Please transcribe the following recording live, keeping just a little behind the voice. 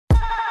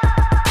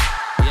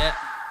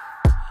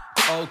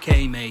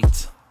Okay,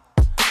 mate.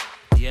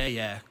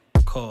 Yeah,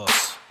 of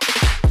course.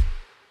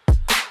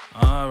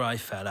 Alright,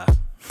 fella.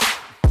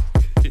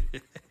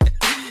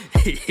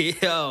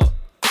 Yo.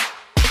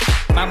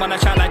 Man, when I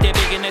chat like they're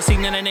big in the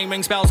scene and the name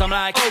rings bells, I'm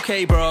like,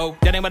 okay, bro.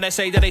 Then when they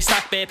say that they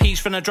stack bare peas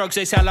from the drugs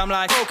they sell, I'm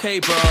like, okay,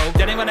 bro.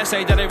 Then when they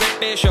say that they rip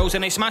bare shows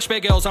and they smash bare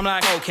girls, I'm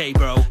like, okay,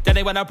 bro.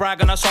 Then when I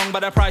brag on a song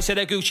by the price of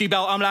the Gucci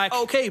belt, I'm like,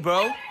 okay,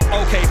 bro.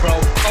 Okay,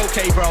 bro.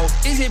 Okay, bro.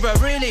 Is it, bro?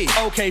 Really?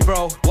 Okay,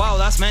 bro. Wow,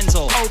 that's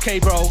mental. Okay,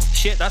 bro.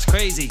 Shit, that's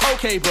crazy.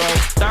 Okay, bro.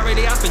 That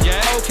really happened,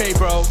 yeah? Okay,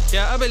 bro.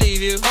 Yeah, I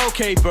believe you.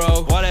 Okay,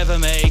 bro. Whatever,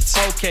 mate.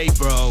 Okay,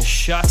 bro.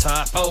 Shut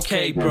up.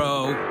 Okay,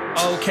 bro.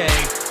 Okay.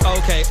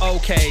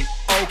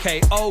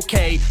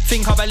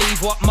 Think I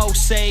believe what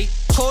most say?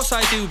 Course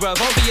I do, bruv,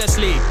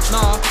 obviously.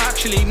 Nah,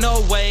 actually,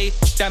 no way.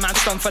 That man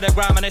stung for the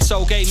gram and it's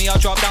so gay. Me, I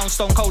drop down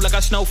stone cold like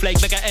a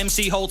snowflake. Make a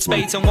MC hold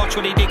spades and watch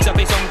what he digs up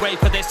his own grave,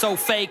 cause they're so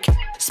fake.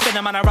 Spin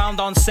a man around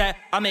on set,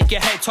 I make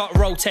your head top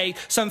rotate.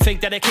 Some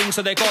think that they're kings,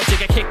 so they got to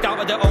get kicked out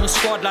of their own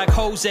squad like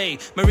Jose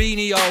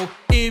Mourinho.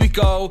 Here we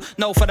go.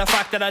 Know for the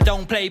fact that I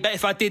don't play, but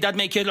if I did, I'd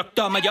make you look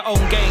dumb at your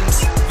own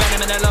games.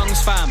 Venom in the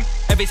lungs, fam.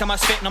 Every time I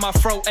spit, now my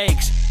throat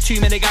aches. Too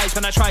many guys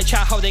when I try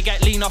chat how they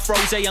get lean off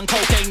rosé and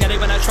cocaine. And they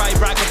when I try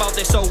brag about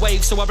this so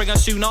wave, so I bring a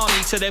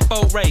tsunami to their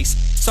boat race.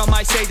 Some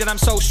might say that I'm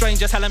so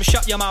strange, I tell them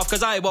shut your mouth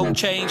cause I won't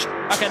change.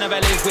 I can never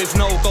live with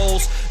no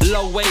goals,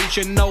 low wage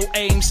and no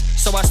aims.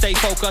 So I stay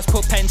focused,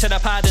 put pen to the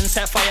pad and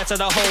set fire to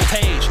the whole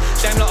page.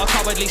 Them lot of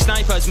cowardly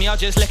snipers, me I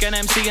just lick an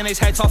MC and his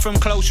head off from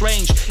close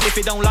range. If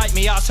you don't like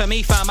me, ask for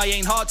me fam, I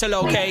ain't hard to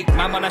locate.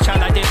 Man when I chat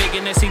like they're big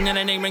in the scene and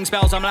the name rings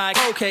bells, I'm like,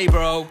 okay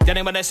bro.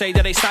 Then when they say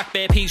that they stack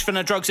bare peas from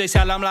the drugs they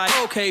sell, I'm like,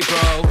 okay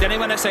bro. Then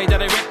when they say that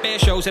they rip bare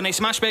shows and they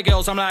smash bare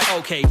girls, I'm like,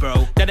 okay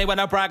bro. Then when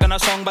I brag on a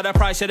song by the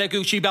price of the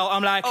Gucci belt,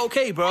 I'm like,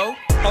 okay bro.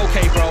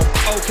 Okay bro,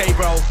 okay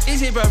bro.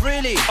 Is it bro,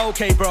 really?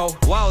 Okay bro,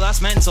 wow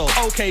that's mental.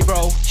 Okay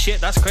bro, shit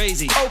that's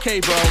crazy. Okay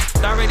bro,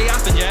 that really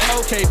happened, yeah?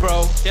 Okay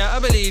bro, yeah I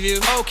believe you.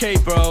 Okay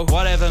bro,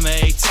 whatever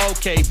mate.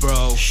 Okay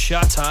bro,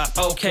 shut up.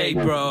 Okay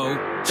bro.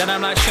 Then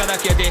I'm like, shut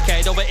up you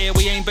dickhead, over here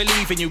we ain't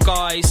believing you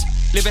guys.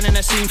 Living in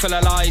a scene full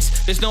of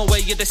lies. There's no way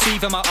you're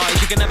deceiving my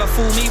eyes. You can never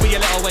fool me with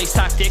your little waste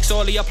tactics.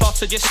 All of your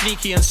plots are just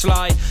sneaky and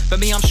sly. But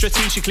me, I'm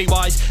strategically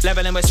wise,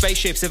 leveling with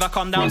spaceships. If I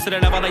come down to the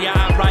level that you're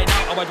at right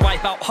now, I would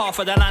wipe out half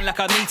of the land like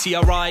a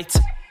meteorite.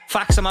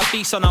 Facts, I'm a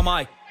beast on a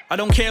mic. I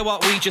don't care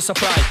what we just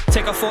supply.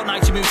 Take a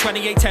fortnight to move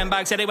 28 10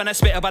 bags. Say they when I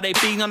spit about they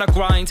been on a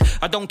grind.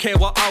 I don't care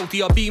what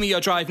Audi or Beamer or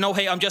drive. No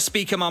hate, I'm just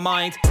speaking my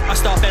mind. I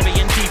start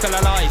burying people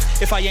alive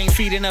if I ain't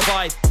feeling a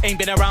vibe. Ain't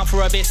been around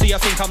for a bit, so you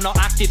think I'm not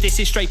active. This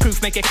is straight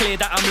proof, make it clear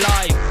that I'm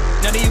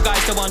live. None of you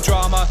guys don't want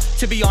drama.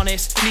 To be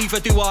honest, neither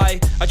do I.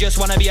 I just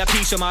wanna be a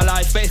piece of my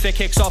life. But if it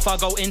kicks off, I'll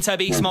go into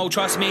beast mode.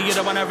 Trust me, you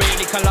don't wanna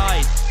really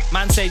collide.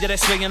 Man say that they're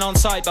swinging on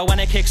sight, but when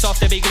it kicks off,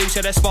 they be glued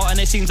to their spot. And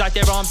it seems like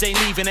their arms ain't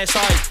leaving their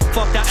side.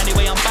 Fuck that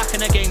anyway, I'm back in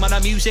the game on a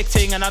music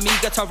ting and I'm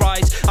eager to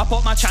rise. I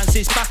put my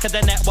chances back at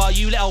the net while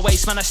you little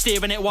waste man are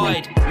steering it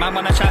wide. Man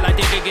when I chat like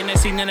they're big in the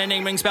scene and the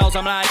name rings bells,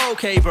 I'm like,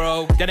 okay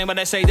bro. Then when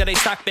they say that they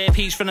stack bare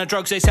peas from the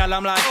drugs they sell,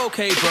 I'm like,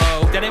 okay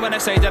bro. Then when they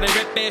say that they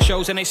rip bare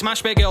shows and they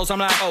smash bare girls, I'm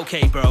like,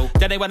 okay bro.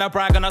 Then when I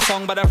brag on a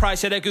song by the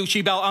price of the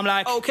Gucci belt, I'm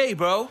like, okay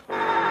bro.